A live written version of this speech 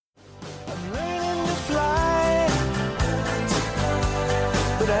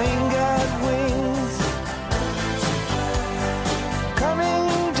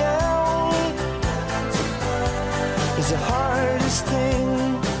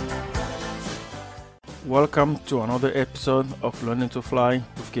Welcome to another episode of Learning to Fly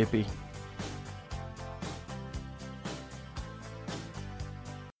with KP.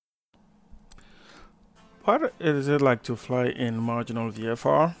 What is it like to fly in marginal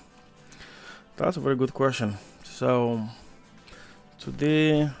VFR? That's a very good question. So,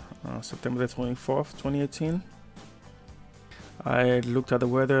 today, September the 24th, 2018, I looked at the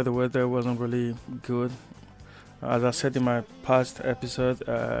weather. The weather wasn't really good. As I said in my past episode,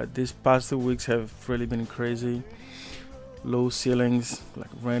 these past 2 weeks have really been crazy. Low ceilings,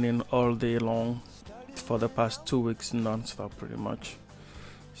 like raining all day long for the past 2 weeks non-stop pretty much.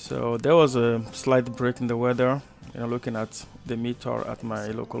 So there was a slight break in the weather, looking at the meter at my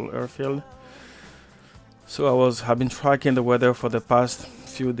local airfield. So I've been tracking the weather for the past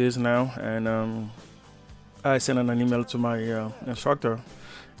few days now, and I sent an email to my instructor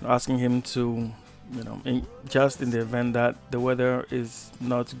asking him to, just in the event that the weather is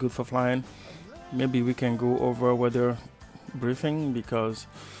not good for flying, maybe we can go over weather briefing, because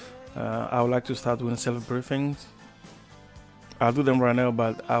I would like to start doing self briefings. I'll do them right now,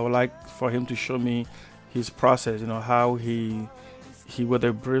 but I would like for him to show me his process, how he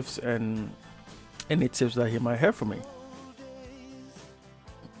weather briefs and any tips that he might have for me.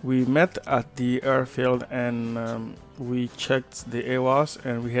 We met at the airfield and we checked the AWOS,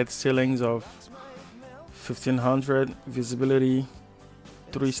 and we had ceilings of 1500, visibility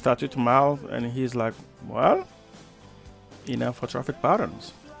 3 statute miles, and he's like, well, enough for traffic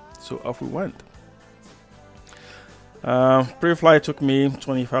patterns. So off we went. Pre-flight took me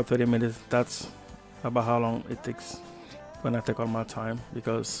 25-30 minutes. That's about how long it takes when I take all my time,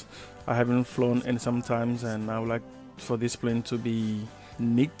 because I haven't flown in some times, and I would like for this plane to be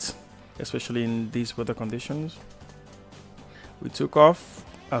neat, especially in these weather conditions. We took off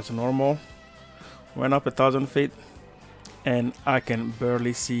as normal, went up 1,000 feet, and I can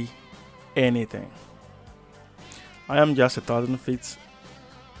barely see anything. I am just 1,000 feet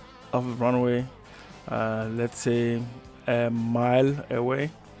off the runway, let's say a mile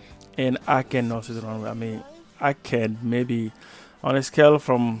away, and I cannot see the runway. I mean, I can maybe, on a scale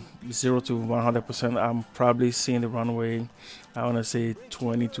from 0 to 100%, I'm probably seeing the runway, I want to say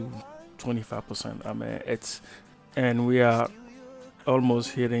 20 to 25%. I mean, and we are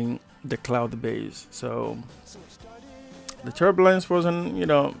almost hitting the cloud base. So the turbulence wasn't,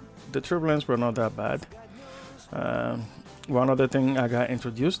 the turbulence were not that bad. One other thing I got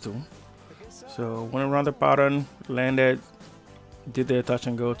introduced to. So went around the pattern, landed, did the touch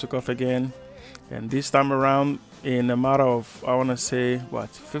and go, took off again. And this time around, in a matter of, I want to say,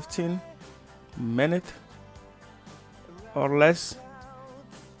 15 minutes or less,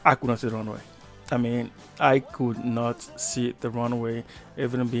 I could not see the runway. I mean, I could not see the runway,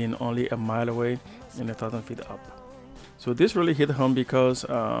 even being only a mile away and 1,000 feet up. So this really hit home, because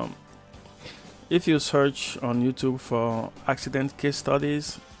if you search on YouTube for accident case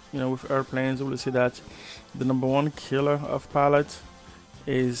studies, with airplanes, you will see that the number one killer of pilots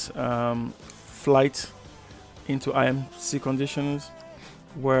is flight into IMC conditions,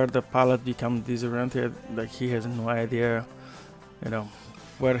 where the pilot becomes disoriented, like he has no idea,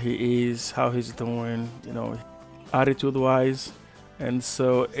 where he is, how he's doing, attitude-wise. And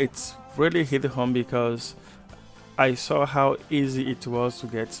so it's really hit home, because I saw how easy it was to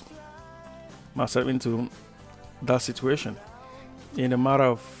get myself into that situation. In a matter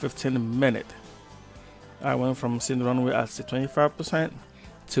of 15 minutes, I went from seeing the runway at 25%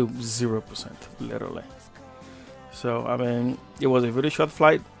 to 0%, literally. So, I mean, it was a very short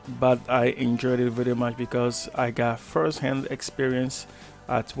flight, but I enjoyed it very much, because I got first-hand experience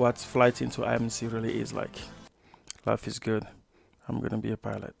at what flight into IMC really is like. Life is good. I'm going to be a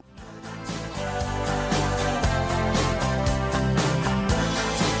pilot.